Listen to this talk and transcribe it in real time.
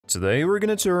Today we're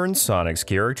gonna turn Sonic's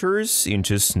characters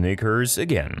into Snickers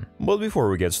again. But before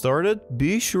we get started,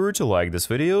 be sure to like this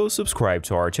video, subscribe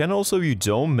to our channel so you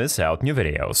don't miss out new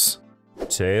videos.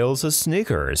 Tails as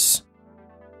Snickers.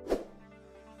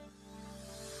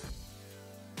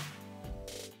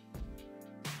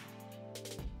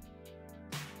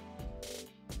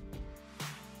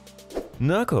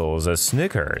 Knuckles as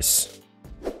Snickers.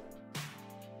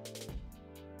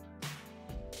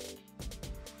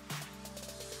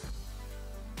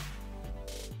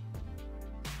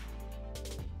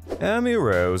 Amy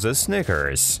Rose as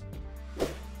Snickers.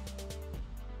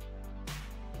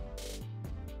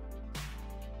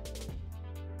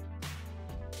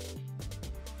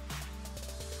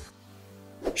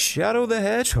 Shadow the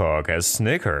Hedgehog as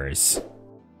Snickers.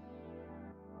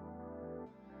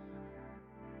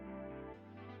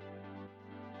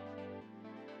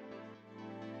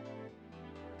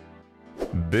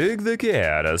 Big the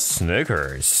Cat as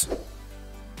Snickers.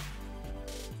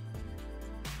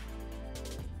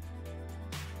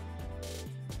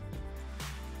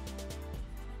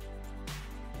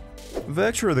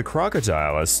 Vector the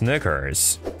Crocodile as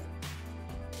Snickers.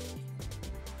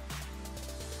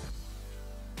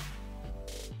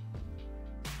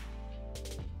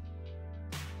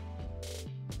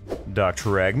 Dr.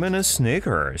 Eggman as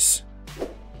Snickers.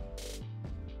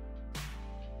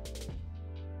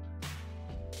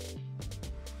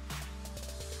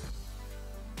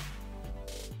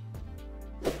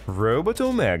 Robot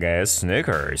Omega as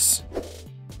Snickers.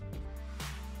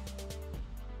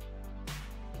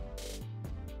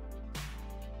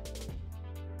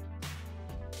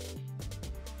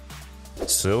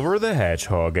 Silver the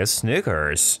Hedgehog as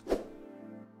Snickers.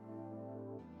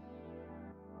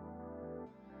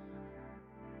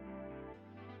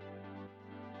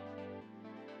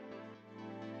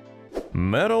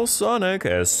 Metal Sonic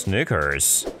as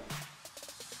Snickers.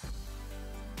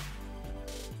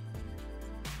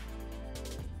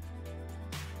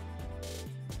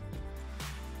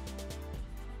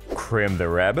 Cream the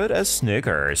Rabbit as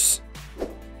Snickers.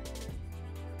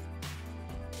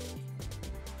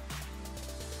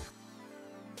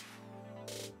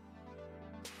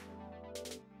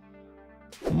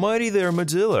 Mighty the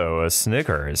Armadillo as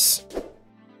Snickers.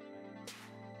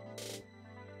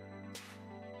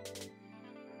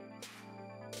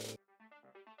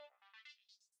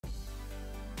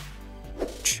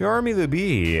 Charmy the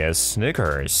Bee as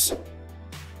Snickers.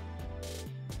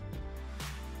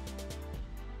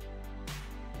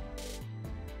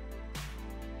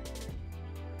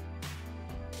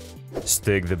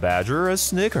 Stick the Badger as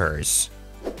Snickers.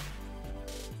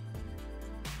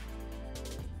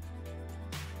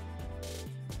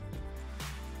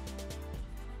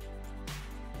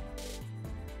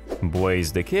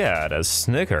 Blaze the Cat as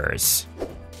Snickers.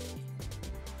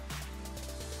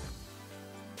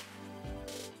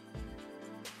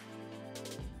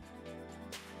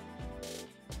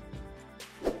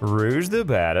 Rouge the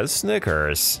Bat as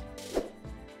Snickers.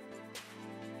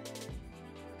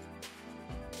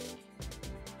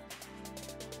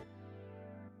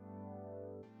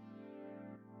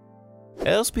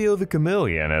 Espio the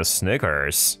Chameleon as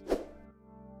Snickers.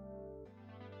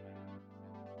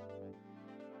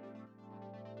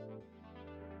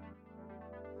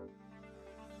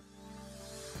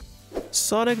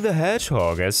 Sonic the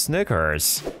Hedgehog as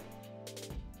Snickers.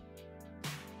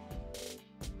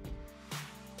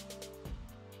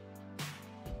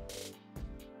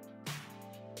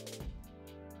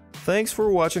 Thanks for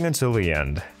watching until the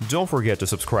end. Don't forget to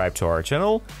subscribe to our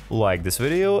channel, like this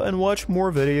video, and watch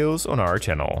more videos on our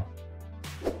channel.